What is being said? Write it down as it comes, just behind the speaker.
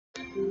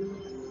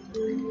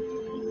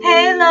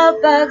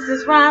love bugs?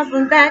 It's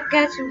Roslynn back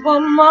at you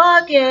one more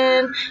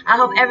again. I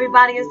hope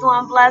everybody is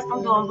doing blessed.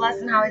 I'm doing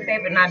blessed and highly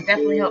favored, and I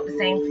definitely hope the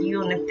same for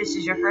you. And if this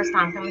is your first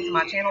time coming to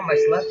my channel, much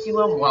love to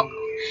you and welcome.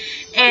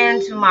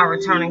 And to my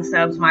returning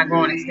subs, my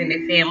growing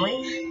extended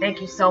family, thank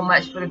you so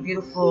much for the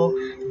beautiful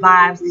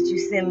vibes that you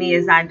send me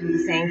as I do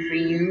the same for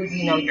you.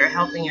 You know, you're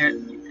helping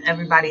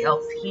everybody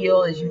else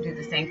heal as you do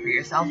the same for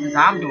yourself, as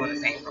I'm doing the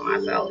same for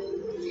myself.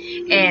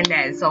 And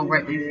that is so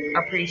greatly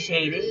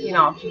appreciated. You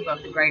know, keep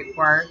up the great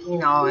work, you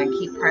know, and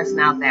keep pressing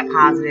out that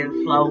positive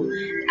flow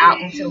out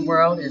into the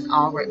world is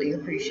all greatly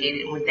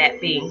appreciated. And with that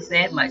being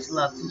said, much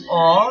love to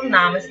all.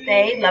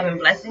 Namaste, love and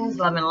blessings,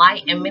 love and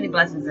light, and many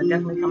blessings are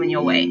definitely coming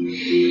your way.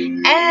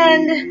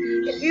 And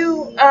if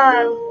you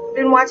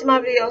been watching my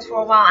videos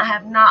for a while and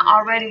have not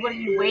already, what are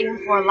you waiting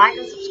for? Like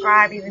and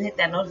subscribe, even hit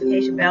that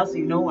notification bell so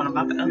you know when I'm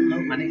about to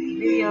upload my next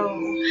video.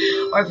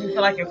 Or if you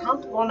feel like you're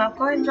comfortable enough,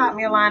 go ahead and drop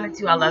me a line or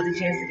two. I love the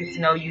chance to get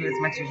to know you as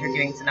much as you're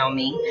getting to know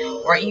me.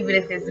 Or even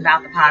if it's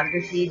about the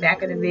positive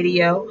feedback of the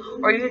video,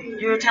 or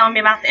you're telling me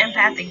about the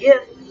empathic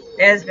gift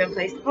that has been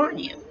placed upon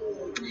you.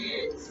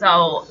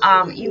 So,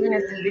 even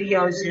if the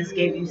videos just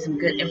gave you some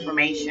good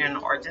information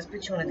or just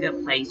put you in a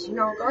good place, you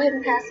know, go ahead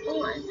and pass it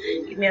on.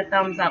 Give me a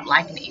thumbs up,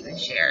 like, and even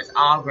share. It's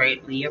all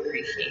greatly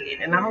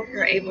appreciated. And I hope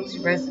you're able to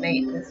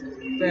resonate with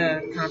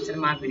the content of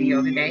my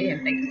video today.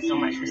 And thank you so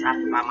much for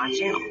stopping by my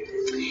channel.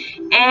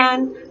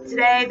 And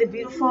today, the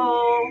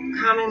beautiful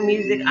calming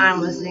music I'm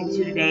listening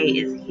to today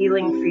is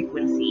Healing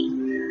Frequency.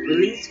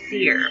 Release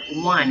fear.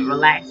 1.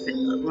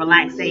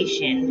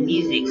 Relaxation.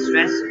 Music.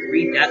 Stress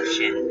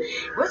reduction.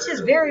 Which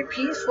is very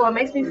peaceful. It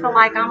makes me feel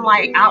like I'm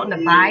like out in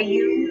the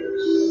bayou.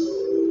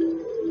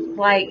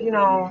 Like, you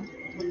know,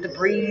 with the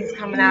breeze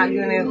coming out.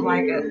 You're in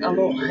like a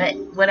little hut,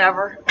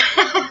 whatever.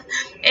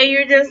 And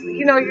you're just,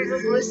 you know, you're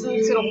just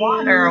listening to the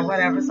water or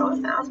whatever. So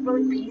it sounds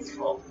really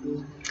peaceful.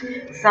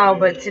 So,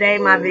 but today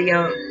my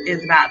video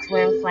is about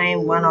Twin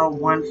Flame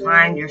 101.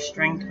 Find your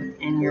strength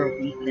within your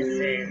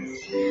weaknesses.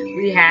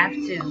 We have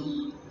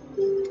to,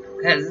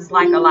 because it's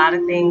like a lot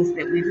of things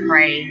that we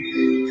pray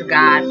to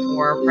God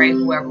for, pray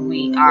whoever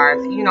we are,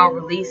 to, you know,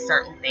 release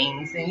certain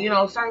things. And, you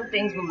know, certain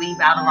things will leave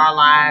out of our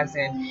lives.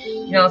 And,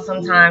 you know,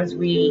 sometimes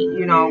we,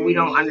 you know, we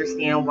don't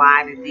understand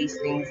why did these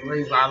things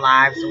leave our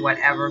lives or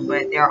whatever,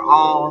 but they're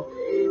all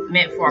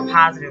meant for a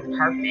positive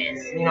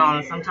purpose, you know,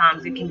 and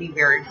sometimes it can be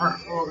very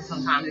hurtful,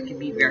 sometimes it can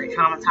be very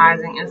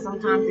traumatizing, and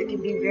sometimes it can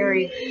be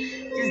very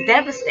just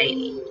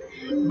devastating.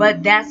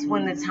 But that's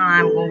when the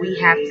time when we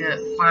have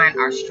to find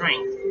our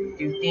strength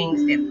through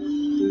things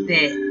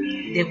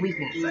that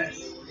weakens us,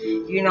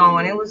 you know.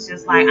 And it was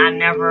just like I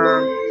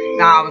never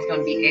thought I was going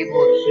to be able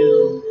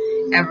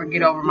to ever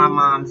get over my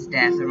mom's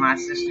death or my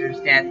sister's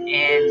death. And,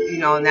 you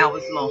know, and that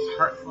was the most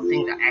hurtful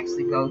thing to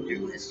actually go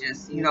through. It's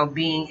just, you know,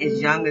 being as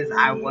young as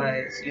I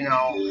was, you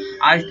know,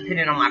 I was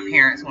dependent on my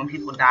parents when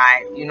people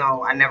died. You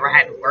know, I never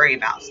had to worry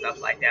about stuff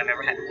like that. I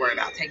never had to worry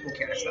about taking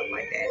care of stuff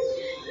like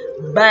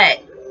that.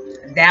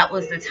 But that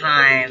was the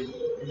time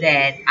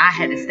that I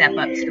had to step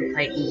up to the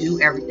plate and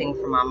do everything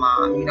for my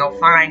mom, you know,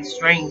 find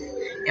strength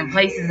in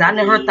places I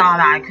never thought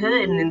I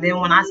could. And then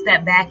when I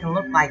stepped back and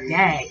looked like,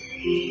 dang,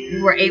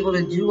 you were able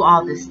to do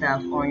all this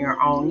stuff on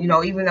your own, you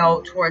know, even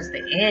though towards the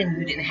end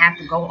you didn't have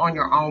to go on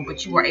your own,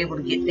 but you were able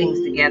to get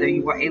things together.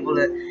 You were able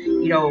to,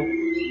 you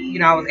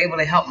know, I was able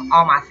to help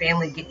all my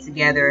family get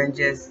together and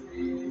just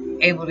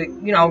able to,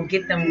 you know,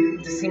 get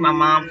them to see my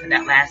mom for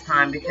that last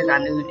time, because I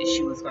knew that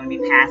she was going to be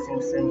passing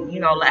soon,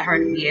 you know, let her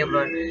to be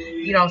able to,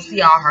 you know,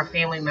 see all her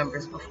family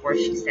members before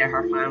she said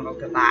her final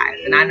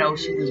goodbyes. And I know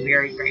she was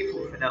very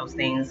grateful for those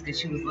things, because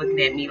she was looking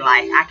at me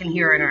like, I can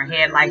hear in her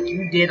head, like,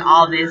 you did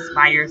all this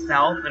by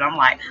yourself. And I'm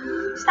like,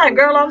 she's like,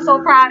 girl, I'm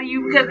so proud of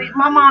you, because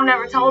my mom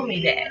never told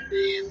me that.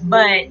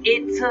 But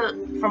it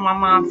took for my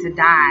mom to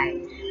die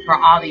for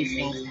all these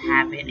things to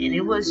happen. And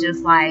it was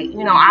just like,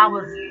 you know, I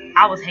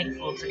was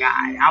hateful to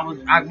God.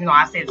 You know,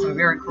 I said some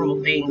very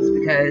cruel things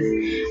because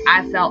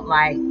I felt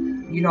like,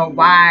 you know,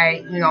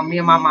 why, you know, me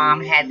and my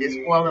mom had this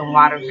oil and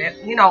water,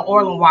 you know,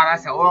 oil and water. I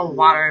said oil,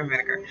 water, and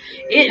vinegar.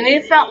 And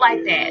it felt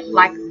like that,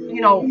 like,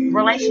 you know,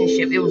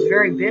 relationship. It was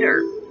very bitter.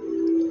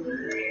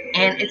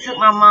 And it took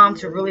my mom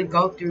to really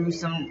go through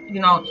some,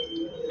 you know,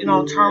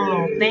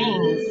 terminal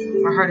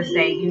things for her to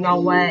say, you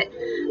know what,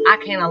 I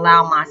can't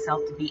allow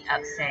myself to be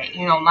upset.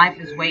 You know, life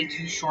is way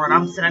too short.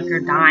 I'm sitting up here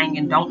dying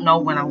and don't know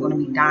when I'm going to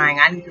be dying.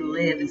 I need to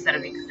live instead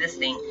of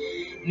existing.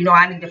 You know,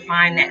 I need to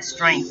find that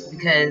strength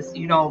because,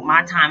 you know,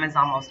 my time is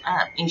almost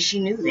up. And she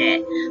knew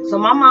that. So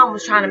my mom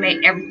was trying to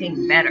make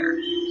everything better,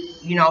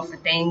 you know, for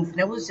things. And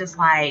it was just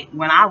like,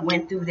 when I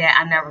went through that,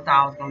 I never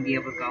thought I was going to be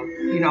able to go,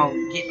 you know,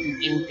 get through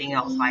anything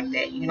else like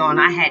that. You know,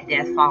 and I had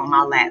death fall in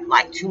my lap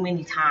like too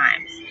many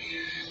times.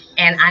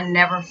 And I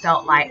never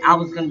felt like I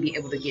was going to be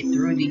able to get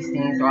through these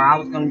things, or I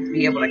was going to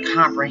be able to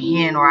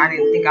comprehend, or I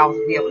didn't think I was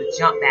going to be able to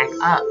jump back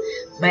up.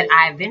 But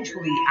I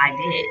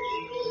did.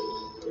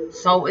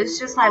 So it's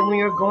just like when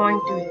you're going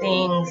through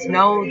things,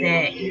 know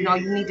that, you know,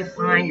 you need to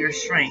find your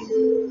strength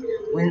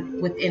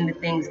within the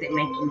things that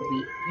make you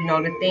weak. You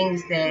know, the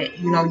things that,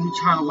 you know, you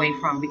turn away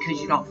from because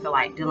you don't feel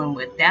like dealing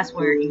with. That's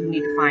where you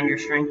need to find your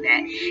strength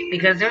at.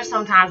 Because there's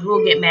sometimes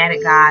we'll get mad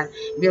at God,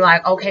 be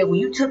like, okay, well,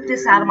 you took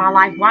this out of my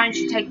life. Why didn't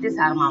you take this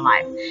out of my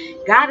life?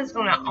 God is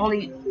going to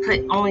only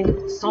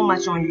put so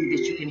much on you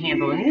that you can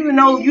handle. And even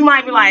though you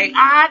might be like,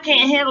 I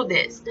can't handle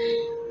this.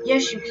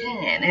 Yes, you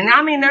can. And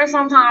I mean, there's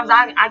sometimes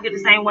I get the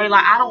same way.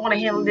 Like, I don't want to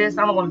handle this.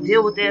 I don't want to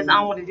deal with this. I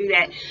don't want to do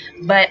that.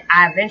 But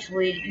I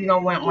eventually, you know,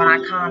 when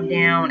I calm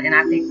down and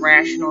I think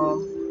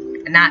rational,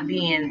 and not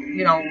being,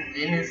 you know, and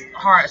it's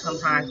hard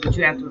sometimes, but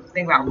you have to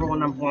think about rule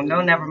number one.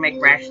 Don't never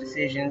make rash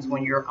decisions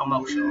when you're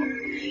emotional.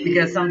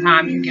 Because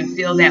sometimes you can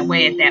feel that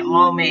way at that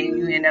moment and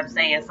you end up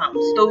saying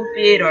something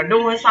stupid or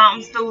doing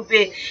something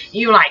stupid. And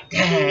you're like,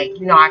 dang,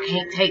 you know, I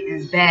can't take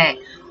this back.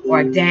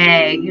 Or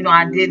dang, you know,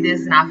 I did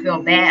this and I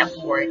feel bad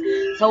for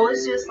it. So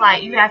it's just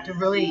like you have to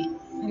really,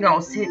 you know,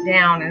 sit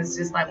down, and it's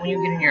just like when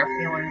you get in your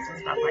feelings and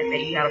stuff like that,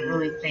 you got to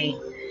really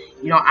think,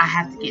 you know, I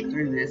have to get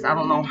through this. I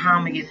don't know how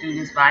I'm going to get through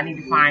this, but I need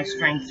to find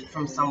strength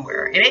from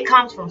somewhere. And it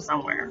comes from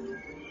somewhere.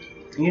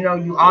 You know,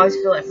 you always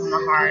feel it from the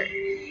heart.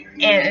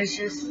 And it's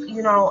just,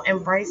 you know,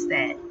 embrace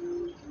that.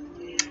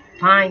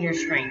 Find your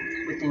strength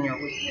within your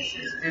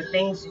weaknesses. The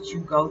things that you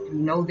go through,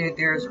 know that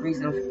there's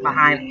reason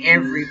behind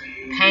every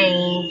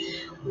pain,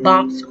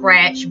 bump,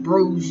 scratch,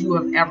 bruise you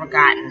have ever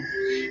gotten.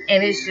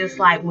 And it's just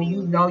like when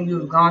you know you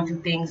have gone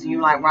through things and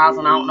you're like,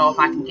 Roslynn, I don't know if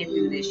I can get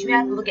through this. You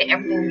have to look at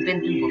everything you've been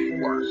through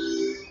before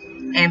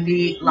and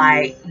be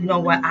like, you know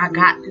what, I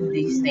got through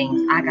these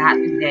things. I got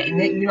through that. And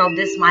then, you know,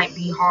 this might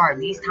be hard.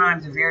 These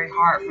times are very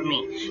hard for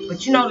me.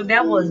 But you know, the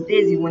devil is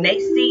busy. When they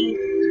see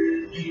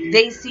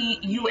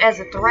you as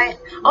a threat,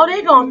 oh,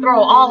 they're going to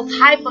throw all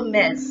type of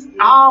mess,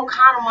 all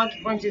kind of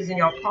monkey wrenches in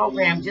your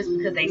program just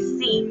because they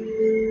see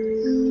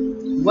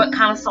what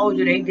kind of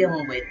soldier they're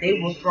dealing with. They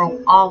will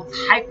throw all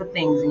type of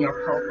things in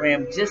your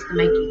program just to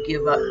make you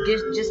give up,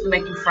 just to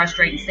make you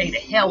frustrated and say, to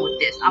hell with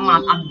this,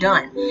 I'm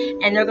done.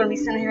 And they're going to be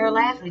sitting here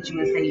laughing at you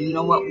and say, you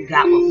know what, we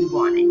got what we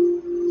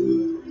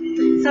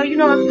wanted. So, you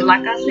know,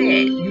 like I said,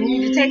 you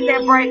need to take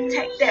that break,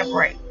 take that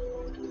break.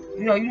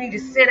 You know, you need to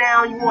sit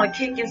down. You want to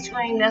kick and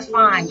scream, that's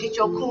fine. Get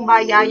your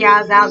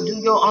kumbaya-yas out. Do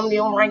your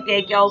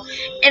yo,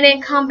 and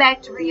then come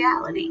back to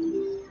reality.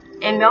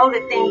 And know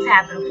that things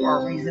happen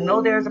for a reason.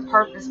 Know there's a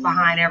purpose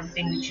behind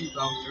everything that you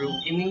go through.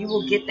 And then you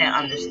will get that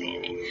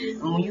understanding.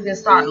 And when you can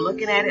start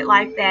looking at it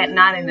like that,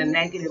 not in a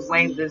negative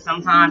way, because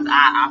sometimes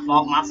I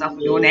fault myself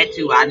for doing that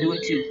too. I do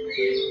it too.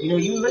 You know,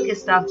 you look at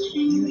stuff,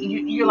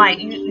 you're like,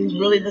 you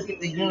really look at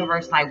the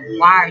universe like,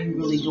 why are you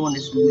really doing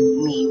this with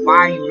me? Why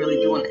are you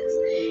really doing this?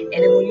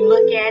 And then when you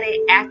look at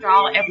it, after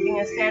everything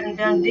is said and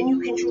done, then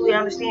you can truly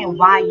understand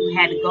why you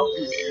had to go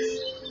through this.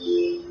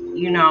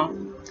 You know?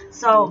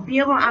 So be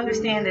able to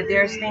understand that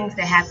there's things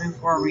that happen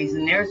for a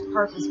reason. There's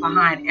purpose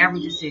behind every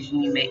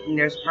decision you make, and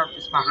there's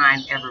purpose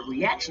behind every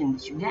reaction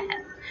that you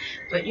have.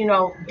 But, you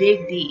know,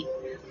 dig deep.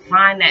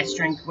 Find that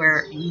strength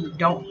where you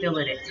don't feel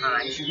it at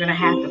times. You're going to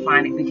have to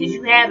find it because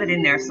you have it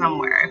in there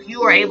somewhere. If you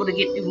were able to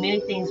get through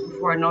many things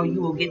before, know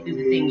you will get through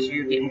the things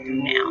you're getting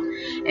through now.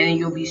 And then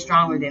you'll be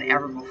stronger than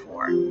ever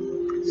before.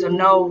 So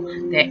know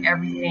that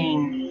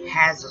everything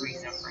has a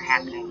reason for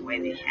happening the way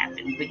they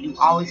happen. But you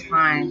always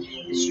find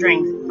the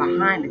strength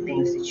behind the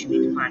things that you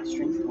need to find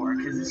strength for.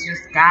 Because it's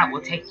just God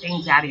will take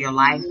things out of your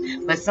life.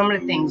 But some of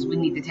the things we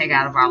need to take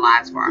out of our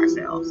lives for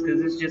ourselves.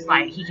 Because it's just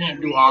like He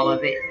can't do all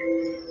of it.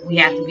 We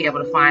have to be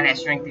able to find that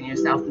strength in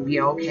yourself to be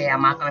okay.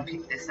 I'm not going to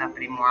pick this up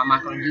anymore. I'm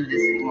not going to do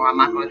this anymore. I'm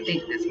not going to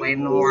think this way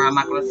anymore. I'm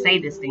not going to say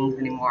these things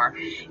anymore.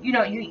 You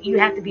know, you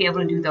have to be able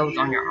to do those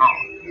on your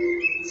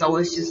own. So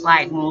it's just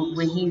like when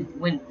you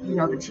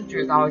know, the teacher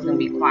is always going to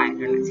be quiet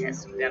during the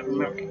test. You got to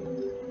remember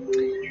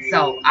it.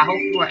 So I hope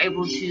you were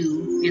able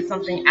to get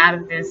something out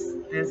of this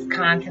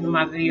content of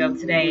my video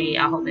today.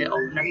 I hope it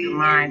opened up your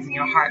minds and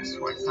your hearts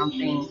towards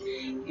something,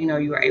 you know,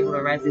 you were able to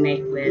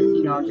resonate with.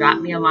 You know, drop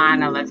me a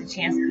line. I'd love to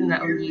chance to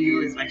know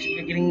you as much as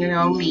you're getting to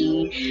know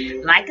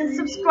me. Like and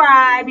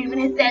subscribe. Even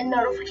hit that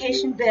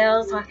notification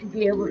bell so I can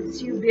be able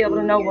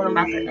to know when I'm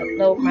about to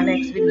upload my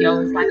next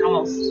video. It's like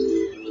almost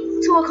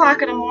 2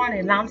 o'clock in the morning,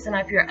 and I'm sitting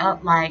up here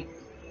up like,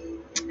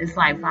 it's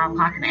like 5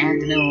 o'clock in the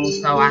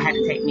afternoon, so I had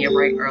to take me a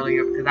break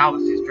earlier because I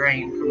was just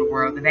drained from the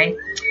world today.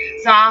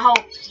 So I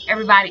hope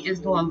everybody is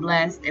doing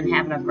blessed and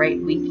having a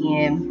great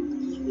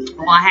weekend.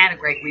 Well, I had a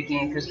great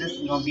weekend because this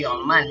is going to be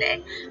on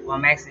Monday. Well,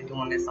 I'm actually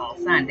doing this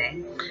on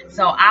Sunday.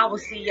 So I will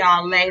see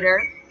y'all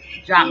later.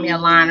 Drop me a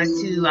line or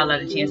two. I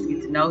love the chance to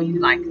get to know you.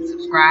 Like and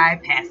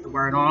subscribe. Pass the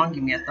word on.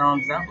 Give me a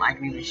thumbs up. Like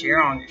and even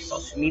share on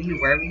social media,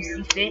 wherever you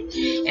see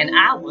fit. And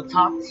I will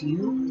talk to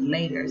you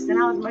later. Send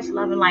out as much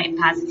love and light and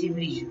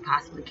positivity as you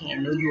possibly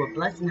can. Know you are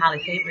blessed and highly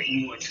favored,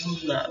 and you are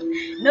truly loved.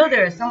 Know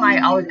there is somebody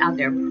always out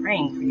there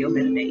praying for your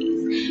better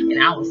days.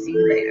 And I will see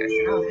you later.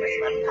 Send out as much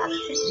love and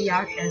positivity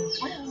out as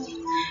well.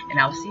 And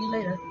I will see you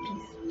later.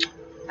 Peace.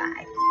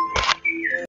 Bye.